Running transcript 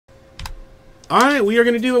All right, we are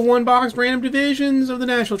going to do a one-box random divisions of the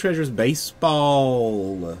National Treasures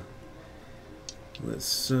baseball.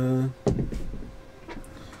 Let's roll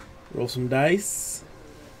some dice.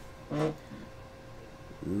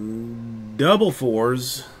 Double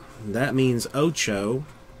fours. That means ocho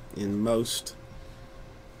in most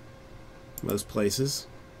places.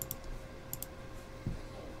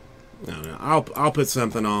 I don't know. I'll put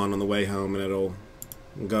something on the way home and it'll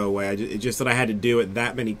go away. It's just that I had to do it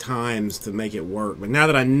that many times to make it work. But now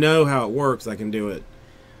that I know how it works, I can do it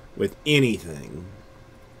with anything.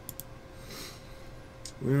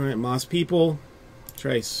 Alright, Moss People.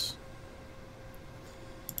 Trace.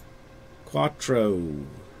 Cuatro.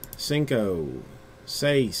 Cinco.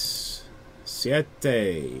 Seis.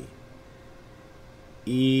 Siete.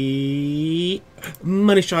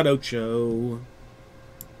 Money shot ocho.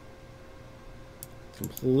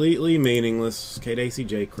 Completely meaningless.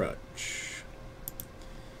 KDCJ Crutch.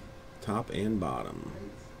 Top and bottom.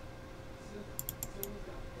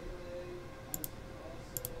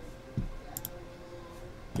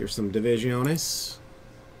 Here's some Divisiones.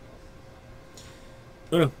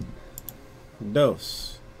 Uno.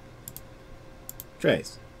 Dos.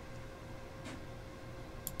 Tres.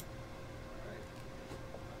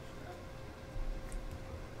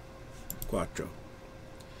 Cuatro.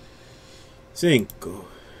 Cinco.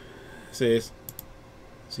 Seis.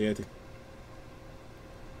 Siete.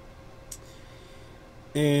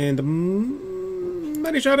 And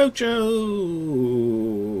money shot ocho.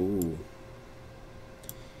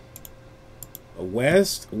 A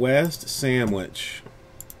West sandwich.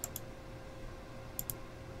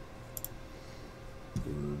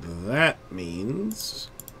 That means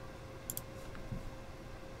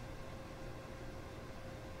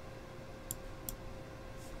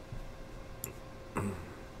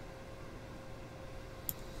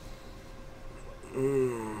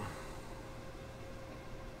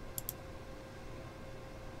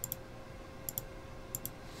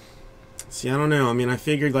see, I don't know. I mean, I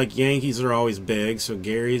figured like Yankees are always big, so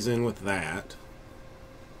Gary's in with that.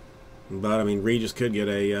 But I mean, Regis could get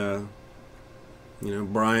a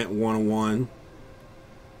Bryant 101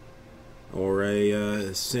 or a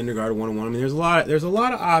Syndergaard 101. I mean, there's a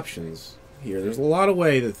lot of options here. There's a lot of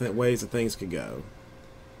ways that things could go.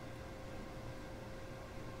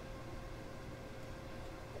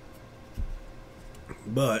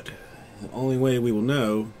 But the only way we will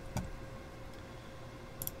know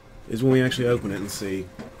is when we actually open it and see.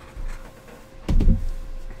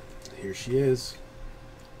 Here she is.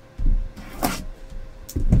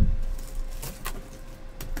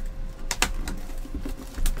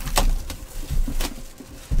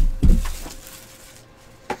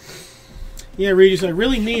 Yeah, Regis, I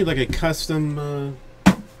really need like a custom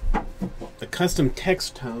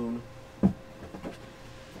text tone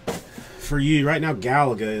for you. Right now,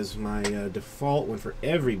 Galaga is my default one for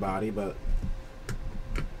everybody, but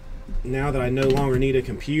now that I no longer need a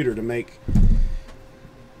computer to make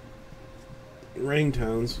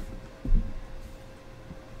ringtones,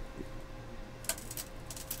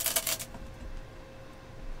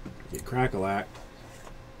 get Crackalack.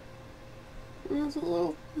 It's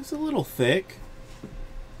a little thick.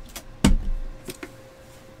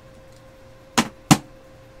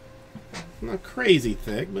 Not crazy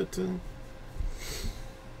thick, but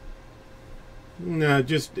no,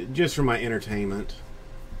 just for my entertainment.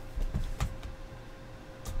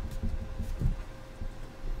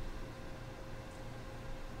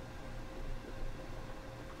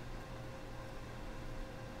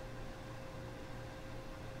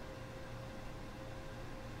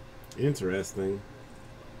 Interesting.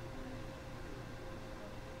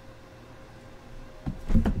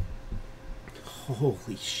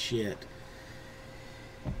 Holy shit.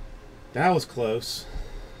 That was close.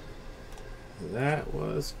 That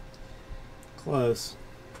was close.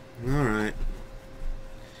 Alright.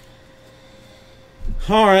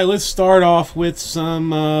 Alright, let's start off with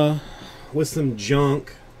some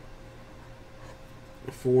junk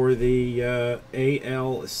for the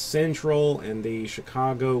AL Central and the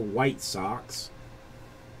Chicago White Sox.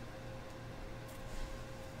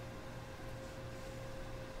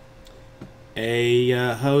 A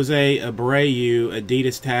Jose Abreu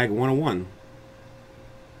Adidas Tag 101.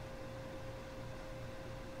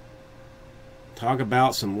 Talk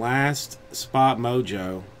about some last spot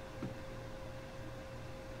mojo.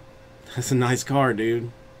 That's a nice card,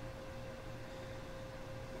 dude.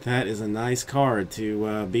 That is a nice card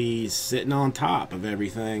to be sitting on top of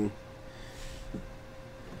everything.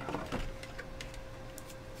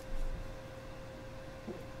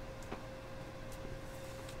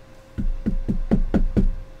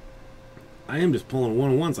 I am just pulling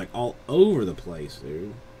one-on-ones like all over the place,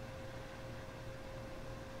 dude.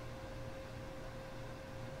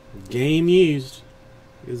 Game used.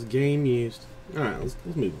 Is game used. Alright, let's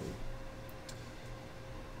move on.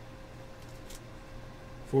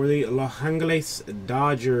 For the Los Angeles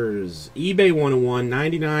Dodgers, eBay 101,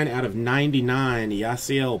 99 out of 99,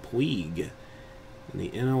 Yasiel Puig in the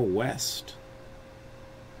NL West.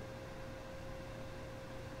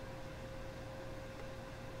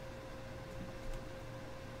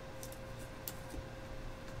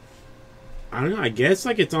 I don't know, I guess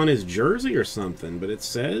like it's on his jersey or something, but it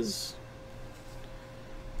says,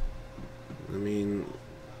 I mean,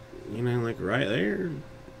 you know, like right there.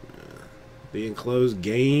 The enclosed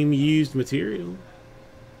game used material.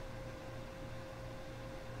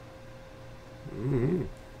 Mm-hmm.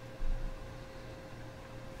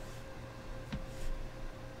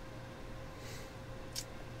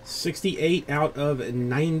 $68 out of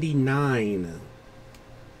 99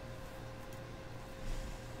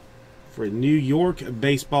 for New York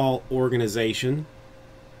Baseball Organization.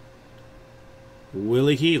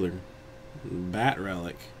 Willie Keeler, bat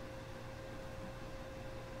relic.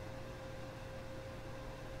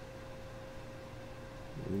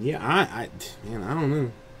 Yeah, man, I don't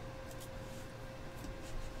know.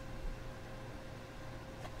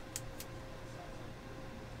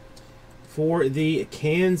 For the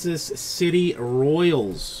Kansas City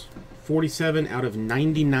Royals, 47 out of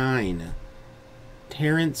 99,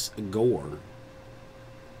 Terrence Gore.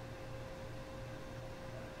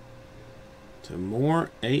 To more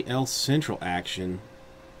AL Central action.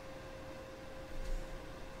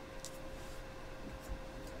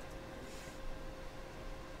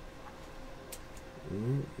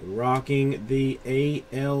 Rocking the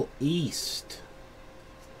AL East.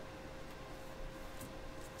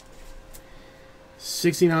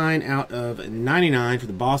 69 out of 99 for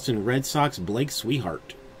the Boston Red Sox, Blake Swihart.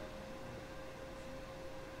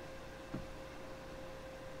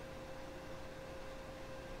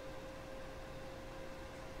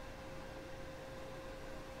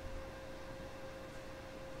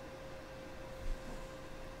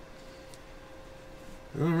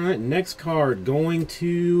 All right, next card going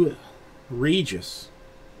to Regis.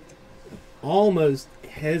 Almost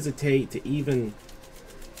hesitate to even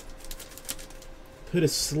put a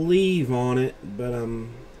sleeve on it, but I think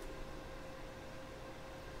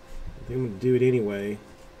I'm going to do it anyway.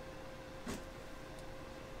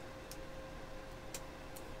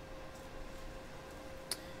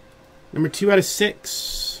 Number 2 out of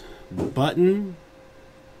 6, Button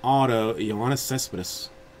Auto, Yoenis Cespedes.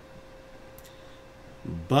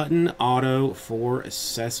 Button Auto for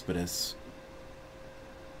Cespedes.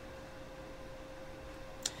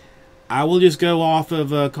 I will just go off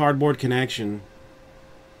of Cardboard Connection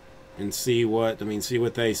and see what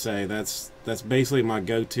they say. That's basically my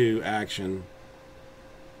go-to action.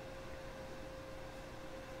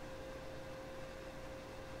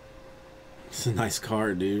 It's a nice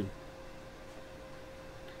card, dude.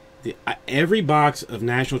 Every box of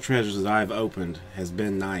National Treasures that I've opened has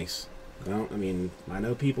been nice. I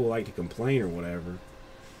know people like to complain or whatever.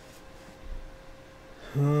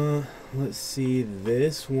 Let's see.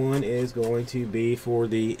 This one is going to be for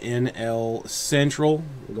the NL Central.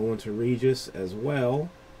 We're going to Regis as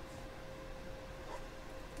well.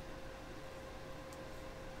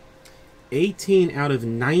 $18 out of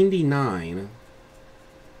 99,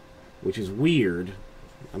 which is weird.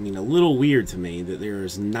 I mean, a little weird to me that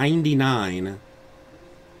there's 99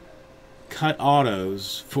 cut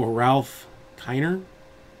autos for Ralph Kiner.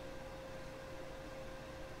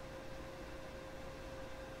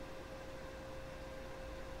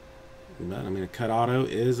 But, I mean, a cut auto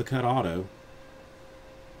is a cut auto.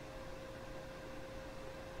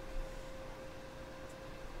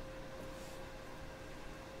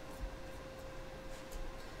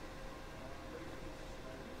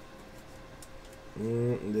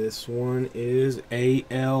 This one is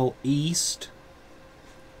AL East.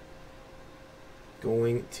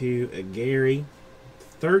 Going to Gary.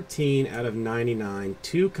 13 out of 99.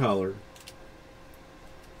 2-color.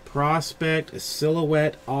 Prospect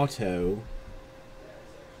Silhouette Auto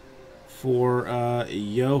for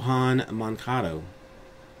Johan Moncado.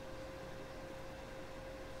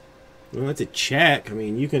 Well, that's a check. I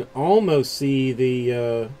mean, you can almost see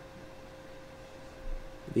the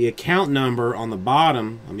account number on the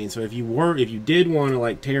bottom. I mean, so if you did want to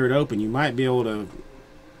like tear it open, you might be able to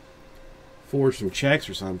forge some checks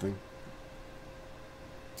or something.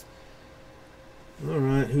 All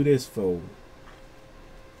right, who this for?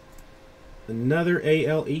 Another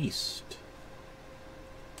AL East.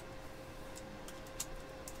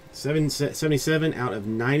 77 out of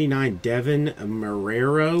 99, Devin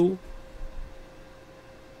Marrero.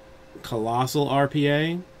 Colossal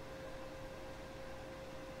RPA.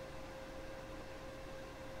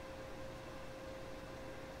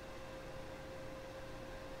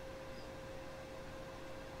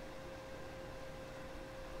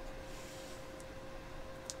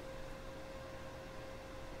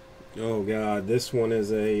 Oh God, this one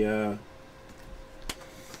is a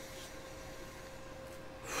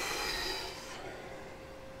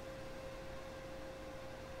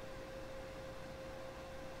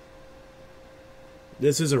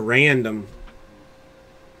this is a random.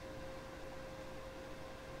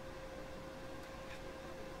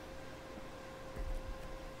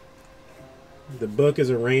 The book is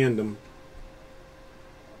a random.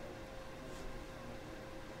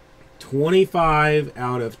 25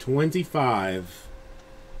 out of 25.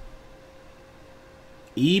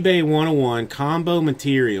 eBay 101 combo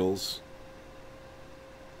materials.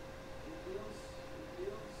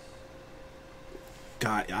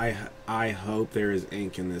 God, I hope there is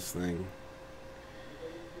ink in this thing.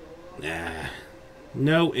 Nah,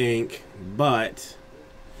 no ink, but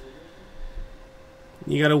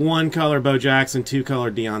you got a 1-color Bo Jackson,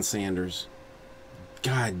 2-color Deion Sanders.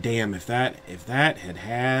 God damn, if that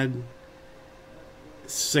had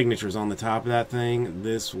signatures on the top of that thing,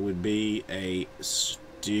 this would be a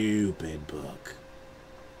stupid book.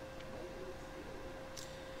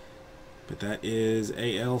 But that is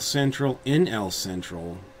AL Central, NL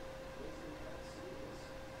Central.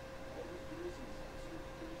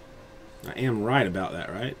 I am right about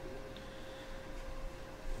that, right?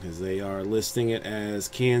 Because they are listing it as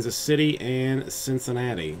Kansas City and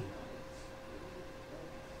Cincinnati.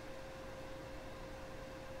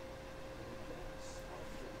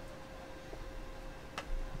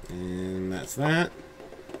 And that's that.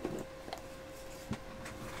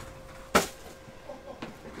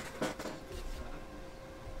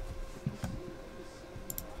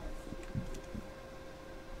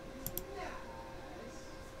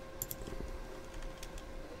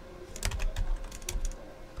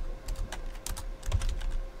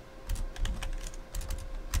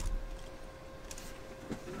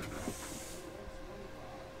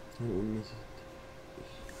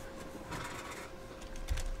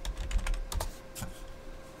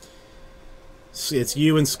 It's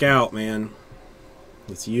you and Scout, man.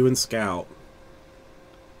 It's you and Scout.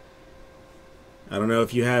 I don't know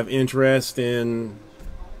if you have interest in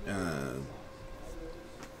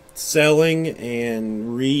selling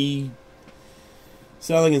and reselling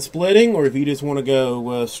and splitting, or if you just want to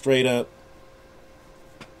go straight up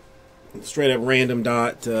random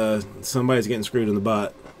dot. Somebody's getting screwed in the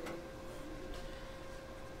butt.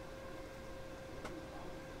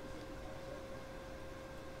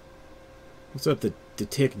 What's up, the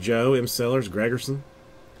Tick Joe, M. Sellers, Gregerson?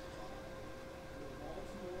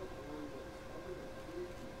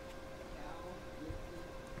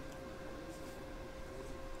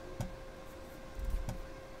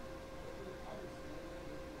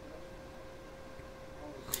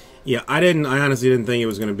 Yeah, I honestly didn't think it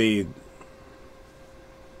was going to be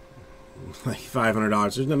like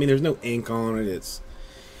 $500. I mean, there's no ink on it. It's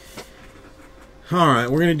all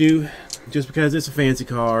right. We're going to do, just because it's a fancy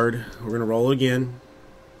card, we're going to roll it again.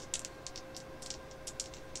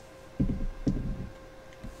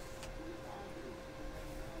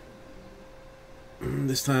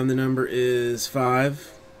 This time the number is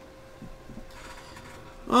 5.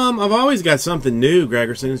 I've always got something new,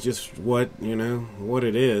 Gregerson. It's just what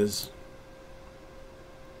it is.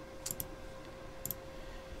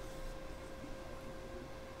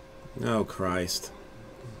 Oh, Christ.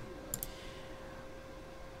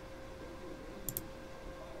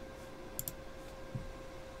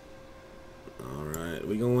 All right,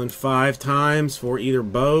 we going 5 times for either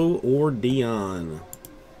Bo or Deion.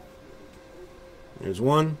 There's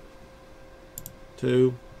 1,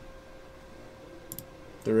 2,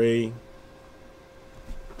 3,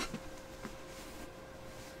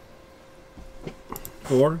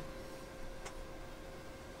 4.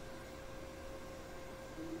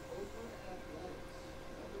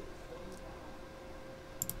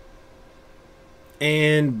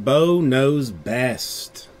 And Bo knows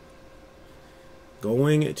best.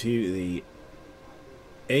 Going to the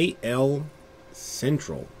AL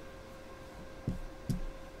Central.